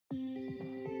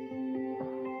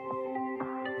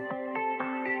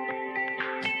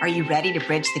Are you ready to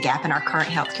bridge the gap in our current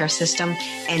healthcare system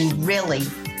and really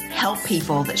help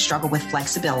people that struggle with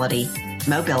flexibility,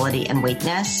 mobility, and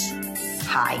weakness?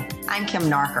 Hi, I'm Kim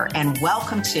Narker, and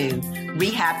welcome to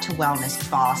Rehab to Wellness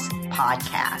Boss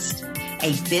Podcast,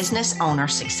 a business owner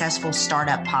successful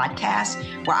startup podcast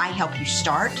where I help you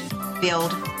start,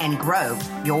 build, and grow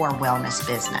your wellness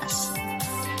business.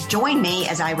 Join me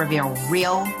as I reveal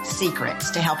real secrets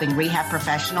to helping rehab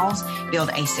professionals build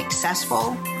a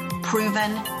successful,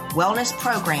 proven wellness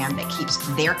program that keeps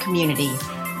their community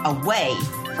away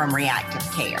from reactive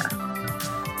care.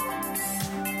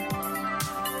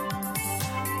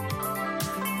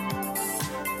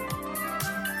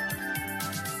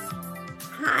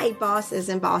 Hi, bosses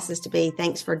and bosses to be.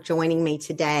 Thanks for joining me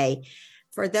today.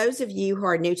 For those of you who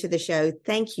are new to the show,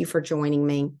 thank you for joining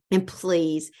me. And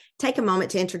please take a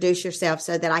moment to introduce yourself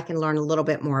so that I can learn a little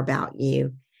bit more about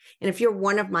you. And if you're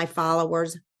one of my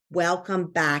followers, welcome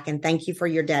back and thank you for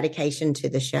your dedication to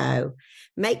the show.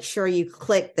 Make sure you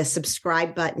click the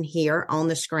subscribe button here on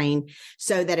the screen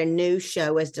so that a new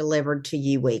show is delivered to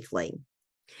you weekly.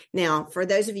 Now, for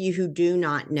those of you who do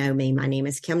not know me, my name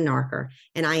is Kim Narker,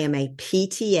 and I am a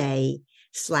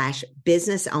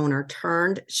PTA/business owner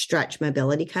turned stretch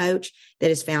mobility coach that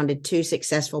has founded 2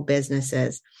 successful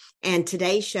businesses. And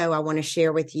today's show, I want to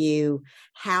share with you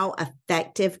how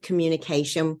effective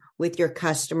communication with your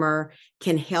customer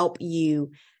can help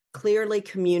you clearly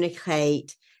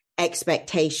communicate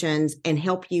expectations and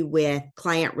help you with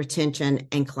client retention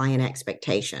and client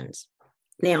expectations.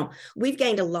 Now, we've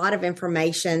gained a lot of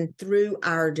information through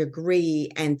our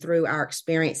degree and through our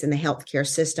experience in the healthcare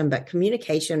system, but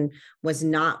communication was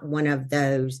not one of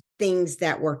those things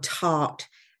that were taught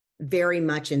very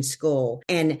much in school.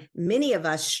 And many of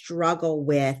us struggle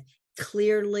with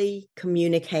clearly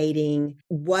communicating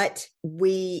what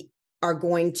we are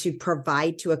going to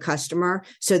provide to a customer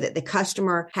so that the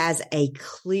customer has a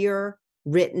clear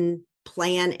written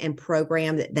plan and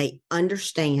program that they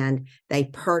understand, they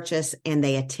purchase, and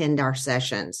they attend our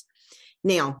sessions.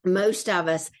 Now, most of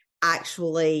us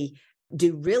actually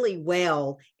do really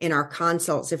well in our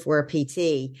consults if we're a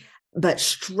PT, but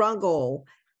struggle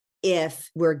if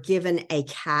we're given a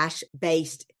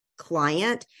cash-based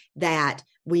client that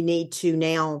we need to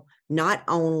now not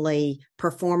only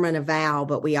perform an eval,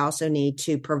 but we also need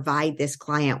to provide this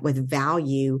client with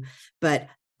value, but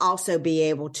also be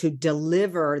able to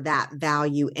deliver that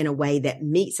value in a way that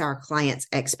meets our clients'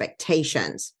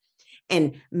 expectations.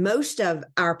 And most of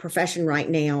our profession right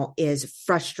now is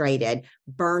frustrated,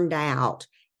 burned out,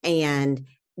 and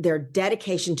their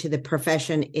dedication to the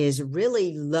profession is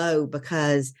really low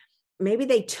because maybe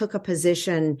they took a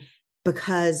position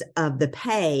because of the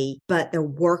pay, but the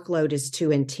workload is too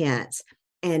intense.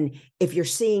 And if you're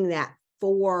seeing that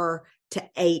 4 to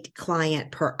 8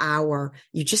 client per hour,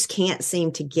 you just can't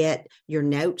seem to get your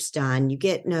notes done. You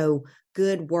get no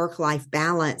good work-life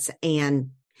balance.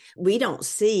 And we don't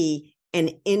see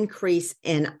an increase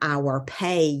in our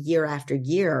pay year after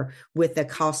year with the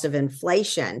cost of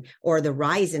inflation or the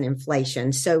rise in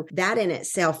inflation. So that in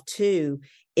itself too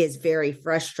is very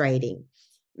frustrating.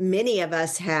 Many of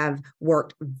us have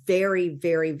worked very,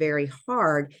 very, very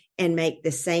hard and make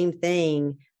the same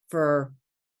thing for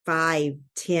 5,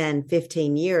 10,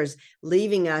 15 years,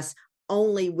 leaving us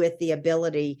only with the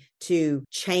ability to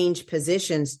change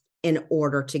positions in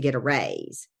order to get a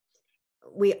raise.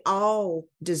 We all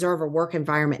deserve a work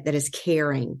environment that is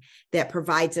caring, that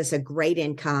provides us a great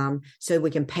income so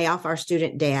we can pay off our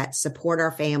student debt, support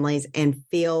our families, and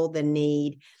feel the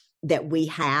need that we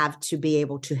have to be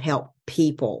able to help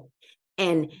people.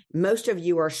 And most of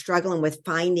you are struggling with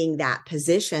finding that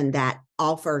position that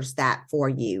offers that for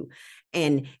you.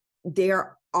 And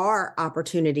there are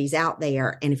opportunities out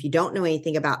there. And if you don't know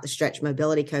anything about the Stretch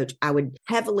Mobility Coach, I would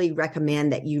heavily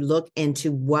recommend that you look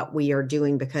into what we are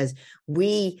doing because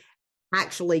we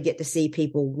actually get to see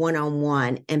people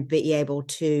one-on-one and be able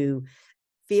to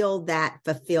feel that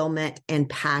fulfillment and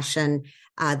passion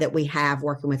that we have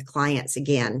working with clients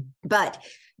again. But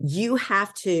you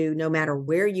have to, no matter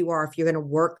where you are, if you're going to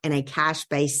work in a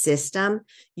cash-based system,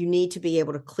 you need to be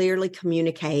able to clearly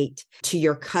communicate to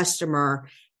your customer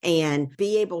and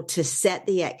be able to set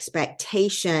the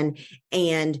expectation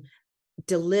and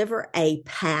deliver a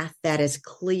path that is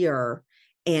clear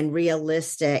and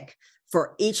realistic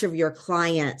for each of your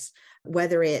clients,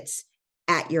 whether it's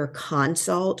at your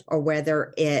consult or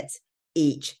whether it's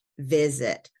each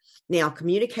visit. Now,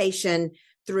 communication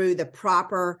through the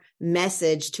proper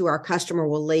message to our customer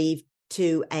will lead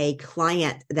to a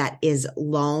client that is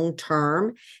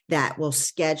long-term, that will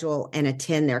schedule and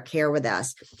attend their care with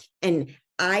us. And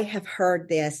I have heard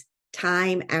this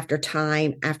time after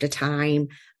time after time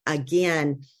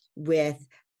again with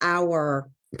our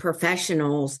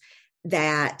professionals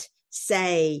that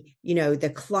say,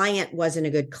 the client wasn't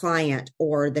a good client,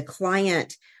 or the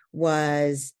client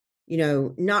was,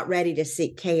 not ready to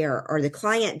seek care, or the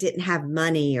client didn't have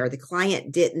money, or the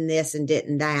client didn't this and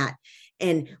didn't that.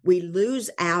 And we lose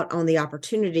out on the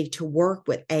opportunity to work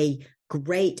with a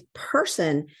great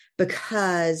person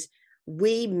because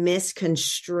we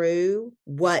misconstrue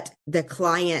what the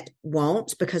client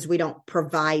wants because we don't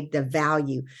provide the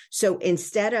value. So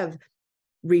instead of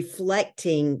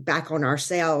reflecting back on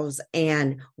ourselves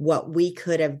and what we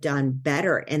could have done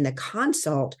better in the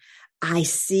consult, I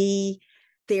see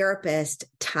therapists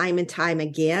time and time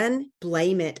again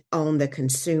blame it on the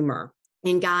consumer.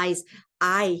 And guys,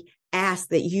 I ask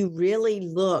that you really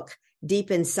look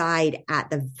deep inside at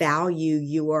the value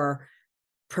you are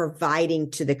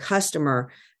providing to the customer,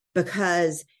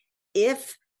 because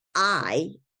if I,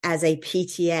 as a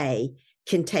PTA,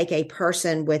 can take a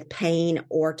person with pain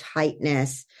or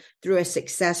tightness through a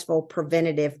successful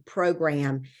preventative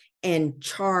program and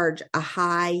charge a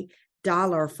high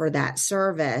dollar for that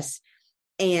service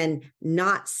and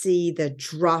not see the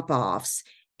drop-offs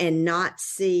and not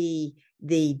see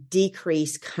the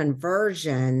decreased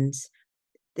conversions,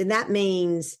 then that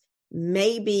means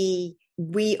maybe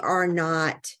we are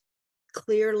not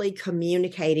clearly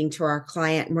communicating to our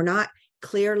client. We're not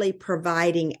clearly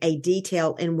providing a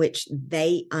detail in which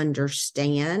they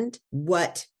understand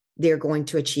what they're going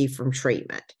to achieve from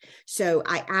treatment. So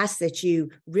I ask that you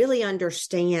really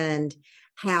understand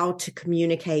how to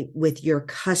communicate with your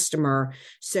customer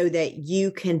so that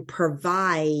you can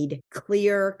provide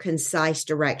clear, concise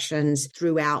directions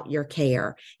throughout your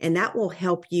care. And that will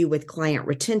help you with client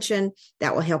retention.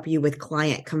 That will help you with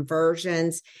client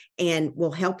conversions and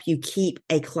will help you keep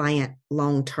a client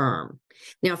long term.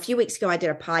 Now, a few weeks ago, I did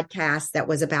a podcast that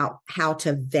was about how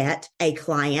to vet a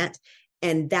client.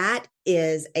 And that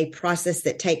is a process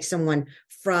that takes someone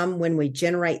from when we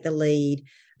generate the lead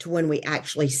to when we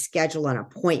actually schedule an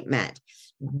appointment.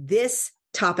 This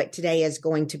topic today is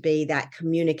going to be that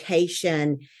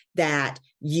communication that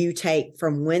you take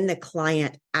from when the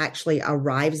client actually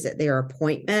arrives at their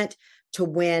appointment to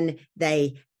when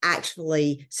they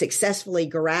actually successfully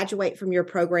graduate from your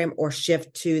program or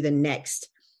shift to the next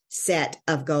set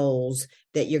of goals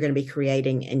that you're going to be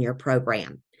creating in your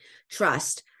program.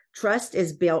 Trust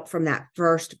is built from that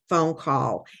first phone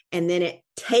call, and then it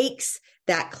takes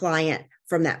that client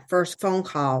from that first phone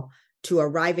call to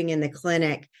arriving in the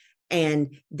clinic.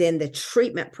 And then the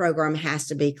treatment program has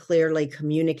to be clearly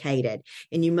communicated.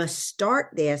 And you must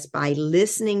start this by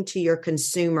listening to your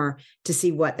consumer to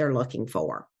see what they're looking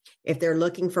for. If they're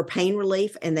looking for pain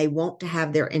relief and they want to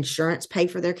have their insurance pay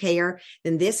for their care,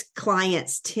 then this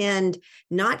clients tend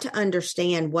not to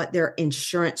understand what their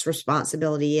insurance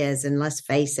responsibility is. And let's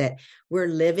face it, we're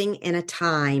living in a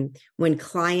time when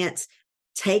clients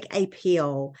take a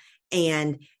pill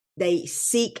and they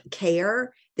seek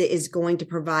care that is going to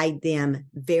provide them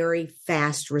very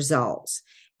fast results.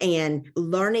 And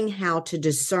learning how to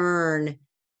discern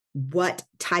what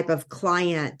type of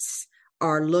clients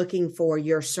are looking for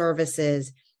your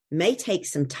services may take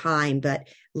some time, but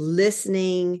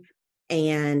listening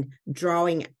and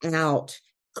drawing out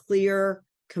clear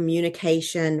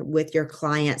communication with your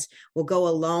clients will go a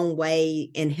long way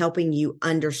in helping you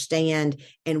understand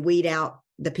and weed out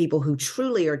the people who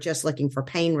truly are just looking for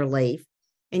pain relief,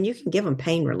 and you can give them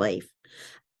pain relief,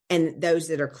 and those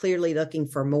that are clearly looking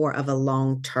for more of a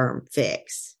long-term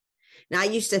fix. Now, I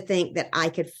used to think that I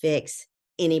could fix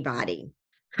anybody.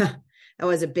 That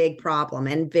was a big problem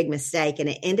and big mistake, and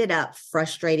it ended up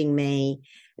frustrating me.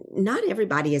 Not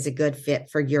everybody is a good fit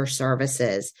for your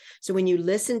services. So when you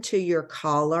listen to your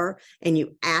caller and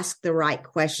you ask the right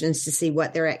questions to see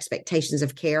what their expectations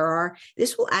of care are,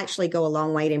 this will actually go a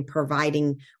long way in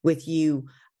providing with you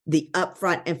the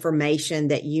upfront information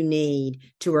that you need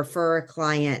to refer a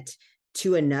client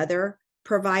to another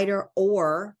provider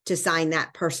or to sign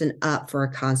that person up for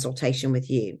a consultation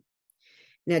with you.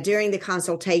 Now, during the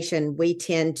consultation, we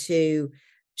tend to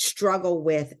struggle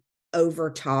with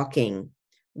over talking.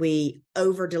 We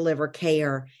over deliver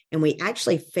care, and we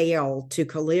actually fail to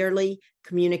clearly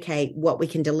communicate what we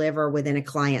can deliver within a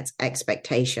client's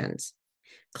expectations.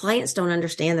 Clients don't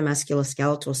understand the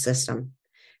musculoskeletal system.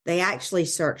 They actually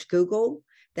search Google.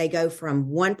 They go from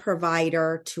one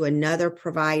provider to another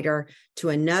provider to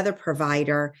another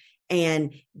provider.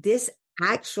 And this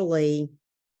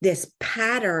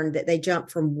pattern that they jump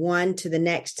from one to the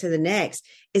next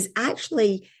is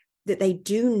actually that they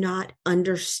do not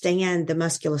understand the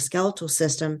musculoskeletal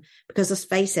system, because let's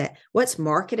face it, what's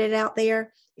marketed out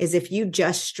there is if you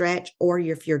just stretch or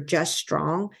if you're just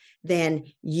strong, then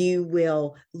you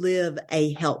will live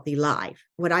a healthy life.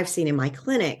 What I've seen in my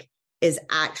clinic is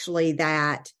actually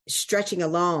that stretching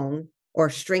alone or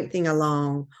strengthening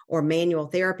alone or manual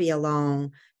therapy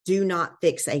alone do not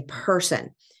fix a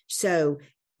person. So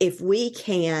if we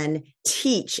can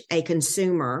teach a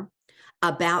consumer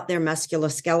about their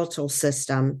musculoskeletal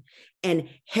system and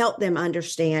help them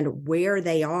understand where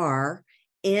they are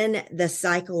in the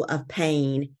cycle of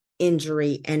pain,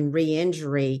 injury, and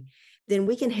re-injury, then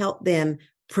we can help them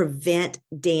prevent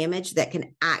damage that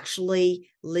can actually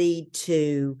lead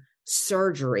to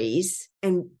surgeries.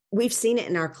 And we've seen it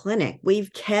in our clinic.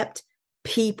 We've kept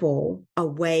people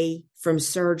away from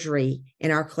surgery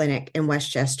in our clinic in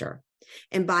Westchester.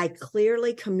 And by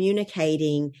clearly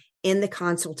communicating in the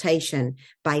consultation,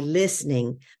 by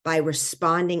listening, by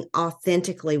responding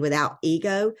authentically without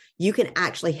ego, you can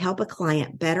actually help a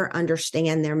client better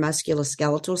understand their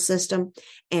musculoskeletal system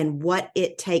and what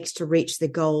it takes to reach the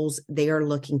goals they are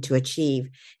looking to achieve.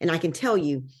 And I can tell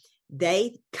you,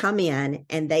 they come in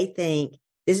and they think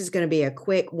this is going to be a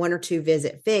quick 1 or 2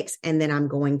 visit fix, and then I'm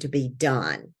going to be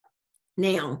done.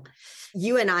 Now,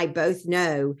 you and I both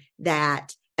know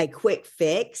that a quick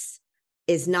fix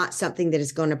is not something that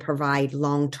is going to provide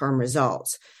long-term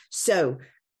results. So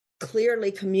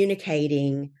clearly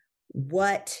communicating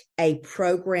what a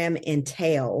program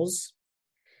entails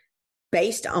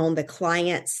based on the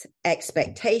client's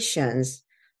expectations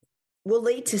will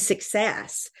lead to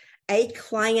success. A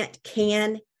client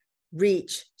can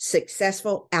reach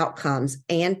successful outcomes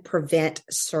and prevent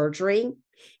surgery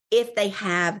if they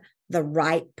have the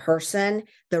right person,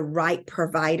 the right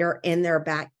provider in their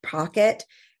back pocket,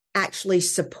 actually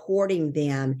supporting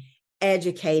them,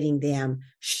 educating them,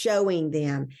 showing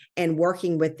them, and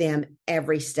working with them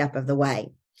every step of the way.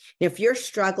 Now, if you're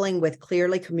struggling with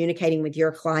clearly communicating with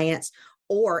your clients,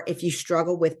 or if you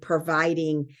struggle with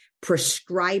prescribing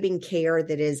care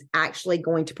that is actually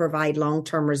going to provide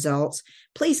long-term results,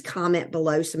 please comment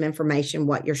below some information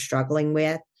what you're struggling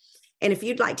with. And if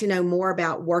you'd like to know more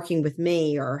about working with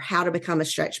me or how to become a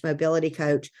Stretch Mobility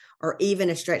Coach or even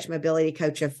a Stretch Mobility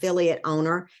Coach affiliate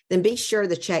owner, then be sure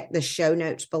to check the show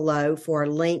notes below for a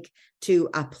link to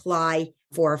apply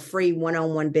for a free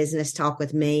one-on-one business talk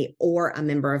with me or a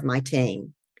member of my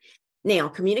team. Now,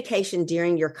 communication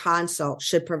during your consult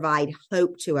should provide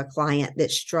hope to a client that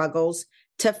struggles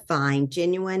to find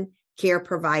genuine care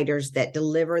providers that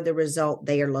deliver the result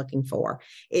they are looking for.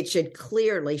 It should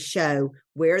clearly show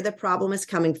where the problem is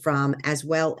coming from, as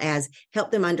well as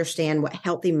help them understand what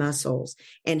healthy muscles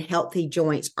and healthy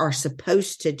joints are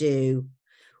supposed to do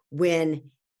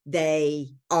when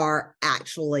they are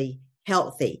actually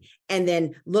healthy. And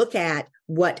then look at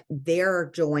what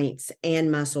their joints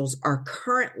and muscles are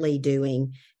currently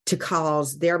doing to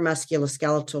cause their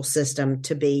musculoskeletal system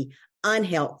to be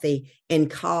unhealthy and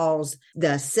cause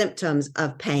the symptoms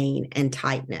of pain and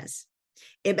tightness.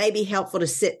 It may be helpful to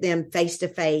sit them face to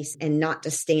face and not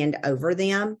to stand over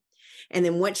them. And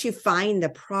then once you find the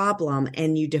problem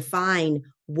and you define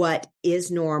what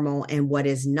is normal and what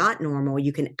is not normal,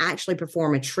 you can actually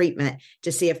perform a treatment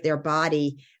to see if their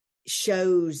body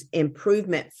shows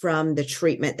improvement from the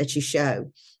treatment that you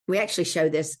show. We actually show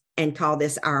this and call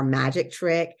this our magic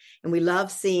trick. And we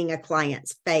love seeing a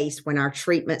client's face when our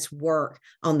treatments work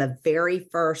on the very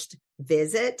first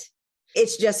visit.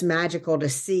 It's just magical to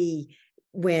see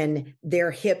when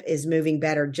their hip is moving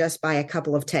better just by a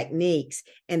couple of techniques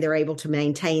and they're able to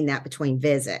maintain that between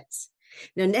visits.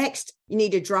 Now, next, you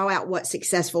need to draw out what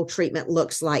successful treatment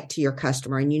looks like to your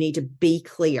customer, and you need to be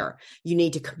clear. You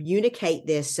need to communicate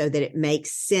this so that it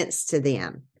makes sense to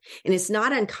them. And it's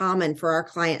not uncommon for our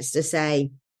clients to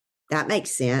say, that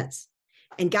makes sense.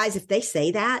 And guys, if they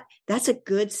say that, that's a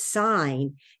good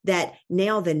sign that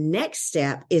now the next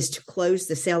step is to close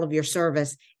the sale of your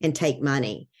service and take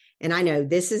money. And I know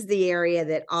this is the area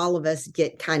that all of us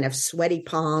get kind of sweaty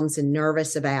palms and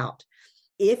nervous about.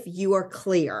 If you are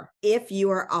clear, if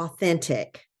you are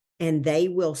authentic, and they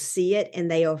will see it and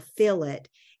they'll feel it,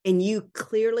 and you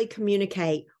clearly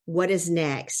communicate what is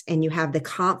next, and you have the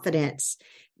confidence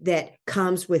that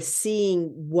comes with seeing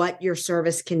what your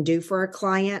service can do for a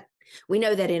client. We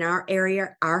know that in our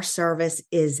area, our service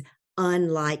is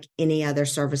unlike any other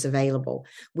service available.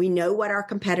 We know what our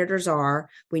competitors are,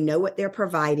 we know what they're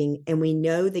providing, and we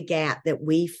know the gap that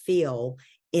we feel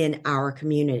in our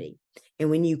community. And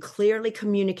when you clearly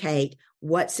communicate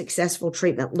what successful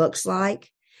treatment looks like,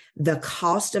 the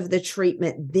cost of the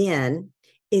treatment then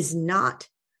is not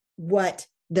what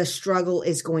the struggle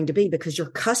is going to be, because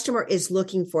your customer is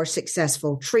looking for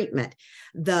successful treatment.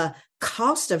 The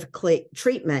cost of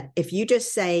treatment, if you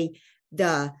just say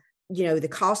the the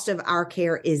cost of our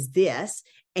care is this.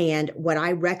 And what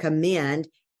I recommend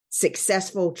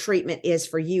successful treatment is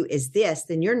for you is this,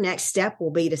 then your next step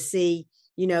will be to see,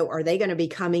 are they going to be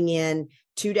coming in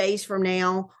 2 days from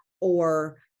now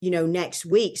or, next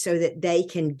week, so that they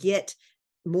can get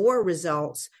more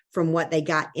results from what they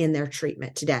got in their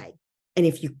treatment today. And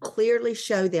if you clearly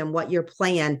show them what your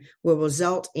plan will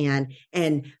result in,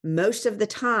 and most of the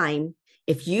time,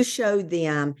 if you show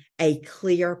them a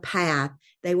clear path,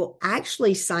 they will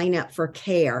actually sign up for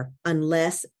care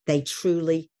unless they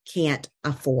truly can't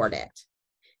afford it.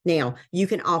 Now, you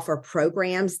can offer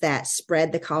programs that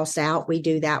spread the cost out. We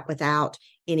do that without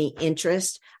any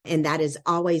interest, and that is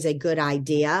always a good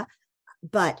idea.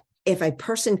 But if a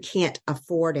person can't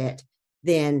afford it,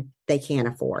 then they can't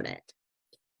afford it.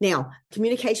 Now,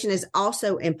 communication is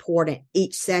also important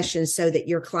each session so that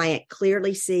your client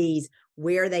clearly sees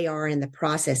where they are in the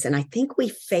process. And I think we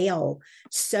fail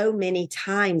so many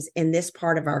times in this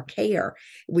part of our care.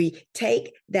 We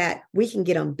take that we can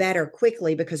get them better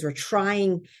quickly because we're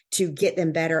trying to get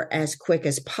them better as quick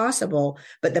as possible.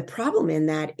 But the problem in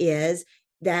that is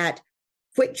that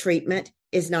quick treatment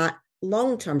is not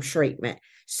long-term treatment.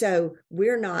 So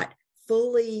we're not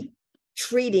fully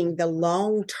treating the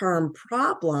long-term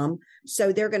problem.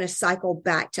 So they're going to cycle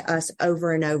back to us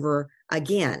over and over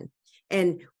again.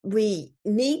 And we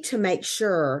need to make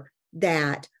sure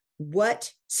that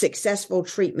what successful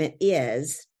treatment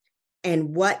is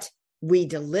and what we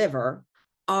deliver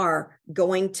are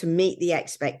going to meet the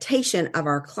expectation of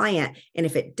our client. And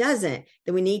if it doesn't,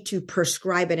 then we need to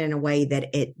prescribe it in a way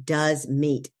that it does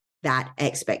meet that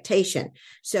expectation.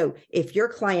 So if your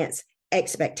client's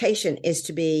expectation is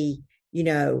to be,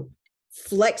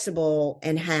 flexible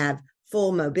and have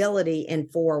full mobility in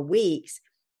 4 weeks,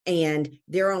 and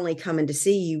they're only coming to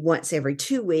see you once every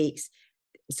 2 weeks,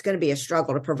 it's going to be a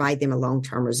struggle to provide them a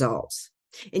long-term results.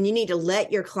 And you need to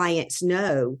let your clients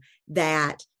know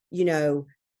that,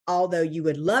 although you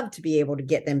would love to be able to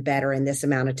get them better in this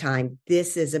amount of time,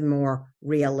 this is a more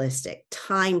realistic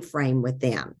time frame with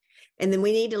them. And then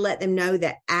we need to let them know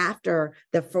that after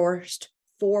the first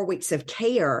 4 weeks of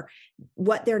care,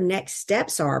 what their next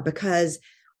steps are, because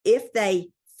if they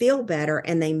feel better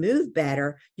and they move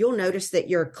better, you'll notice that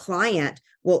your client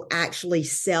will actually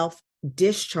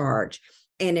self-discharge.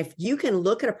 And if you can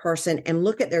look at a person and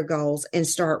look at their goals and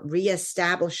start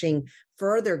reestablishing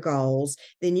further goals,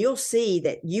 then you'll see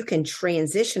that you can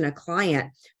transition a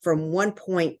client from one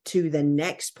point to the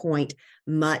next point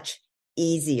much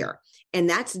easier. And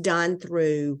that's done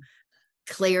through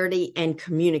clarity and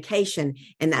communication.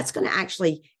 And that's going to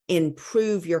actually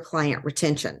improve your client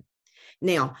retention.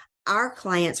 Now, our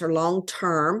clients are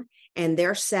long-term and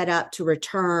they're set up to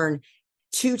return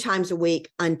 2 times a week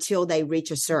until they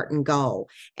reach a certain goal.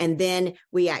 And then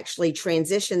we actually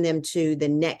transition them to the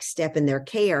next step in their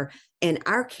care. And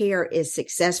our care is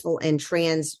successful and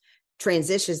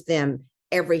transitions them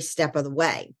every step of the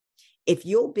way. If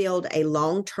you'll build a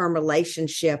long-term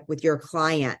relationship with your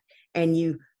client and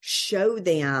you show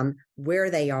them where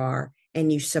they are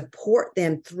and you support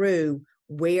them through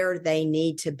where they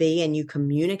need to be and you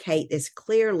communicate this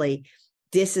clearly,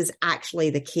 this is actually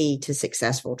the key to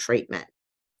successful treatment.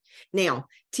 Now,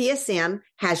 TSM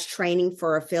has training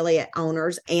for affiliate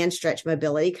owners and stretch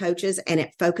mobility coaches, and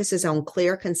it focuses on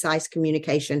clear, concise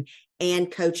communication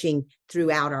and coaching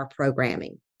throughout our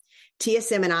programming.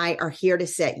 TSM and I are here to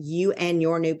set you and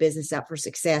your new business up for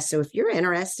success. So if you're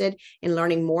interested in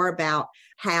learning more about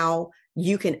how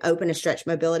you can open a stretch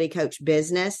mobility coach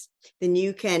business, then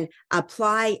you can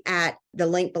apply at the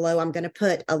link below. I'm going to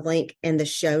put a link in the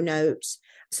show notes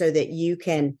so that you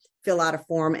can fill out a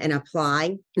form and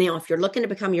apply. Now, if you're looking to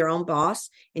become your own boss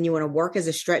and you want to work as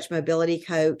a stretch mobility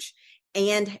coach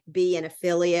and be an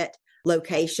affiliate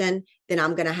location, then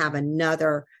I'm going to have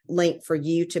another link for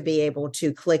you to be able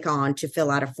to click on to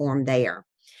fill out a form there.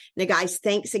 Now, guys,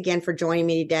 thanks again for joining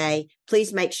me today.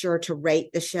 Please make sure to rate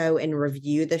the show and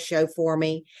review the show for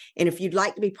me. And if you'd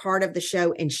like to be part of the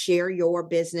show and share your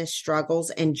business struggles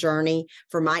and journey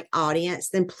for my audience,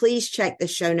 then please check the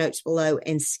show notes below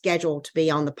and schedule to be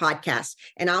on the podcast.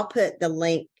 And I'll put the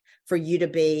link for you to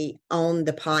be on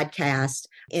the podcast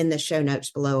in the show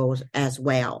notes below as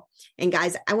well. And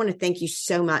guys, I want to thank you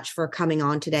so much for coming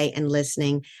on today and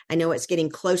listening. I know it's getting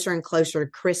closer and closer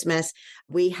to Christmas.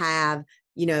 We have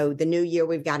the new year,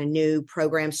 we've got a new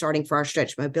program starting for our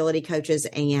stretch mobility coaches,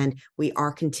 and we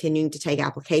are continuing to take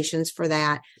applications for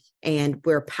that. And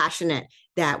we're passionate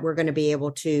that we're going to be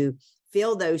able to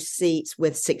fill those seats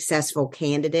with successful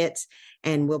candidates,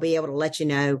 and we'll be able to let you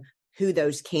know who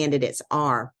those candidates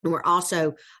are. And we're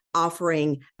also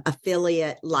offering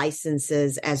affiliate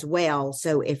licenses as well.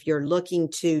 So if you're looking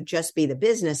to just be the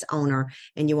business owner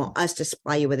and you want us to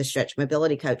supply you with a stretch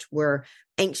mobility coach, we're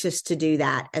anxious to do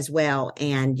that as well.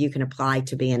 And you can apply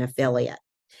to be an affiliate.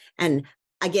 And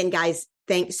again, guys,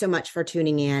 thanks so much for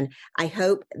tuning in. I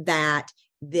hope that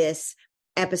this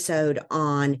episode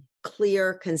on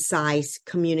clear, concise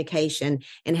communication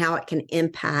and how it can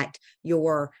impact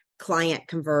your client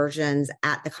conversions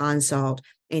at the consult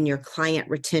and your client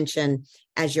retention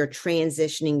as you're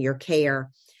transitioning your care.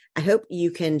 I hope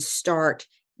you can start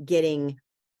getting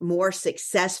more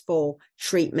successful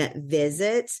treatment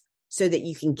visits so that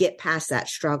you can get past that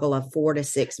struggle of 4 to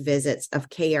 6 visits of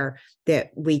care that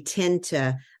we tend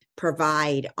to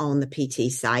provide on the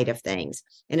PT side of things.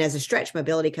 And as a stretch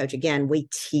mobility coach, again, we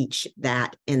teach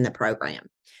that in the program.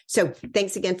 So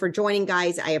thanks again for joining,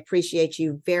 guys. I appreciate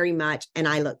you very much. And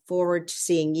I look forward to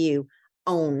seeing you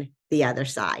on the other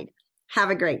side. Have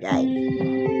a great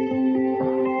day.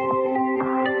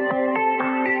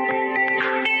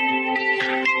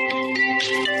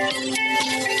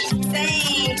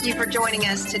 Thank you for joining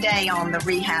us today on the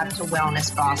Rehab to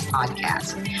Wellness Boss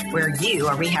podcast, where you,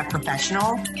 a rehab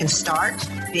professional, can start,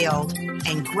 build,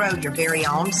 and grow your very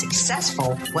own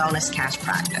successful wellness cash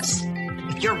practice.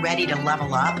 If you're ready to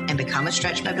level up and become a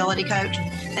stretch mobility coach,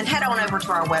 then head on over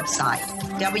to our website,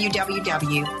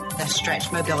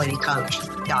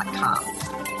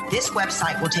 www.thestretchmobilitycoach.com. This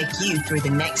website will take you through the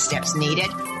next steps needed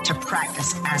to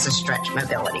practice as a stretch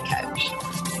mobility coach.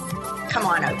 Come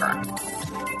on over.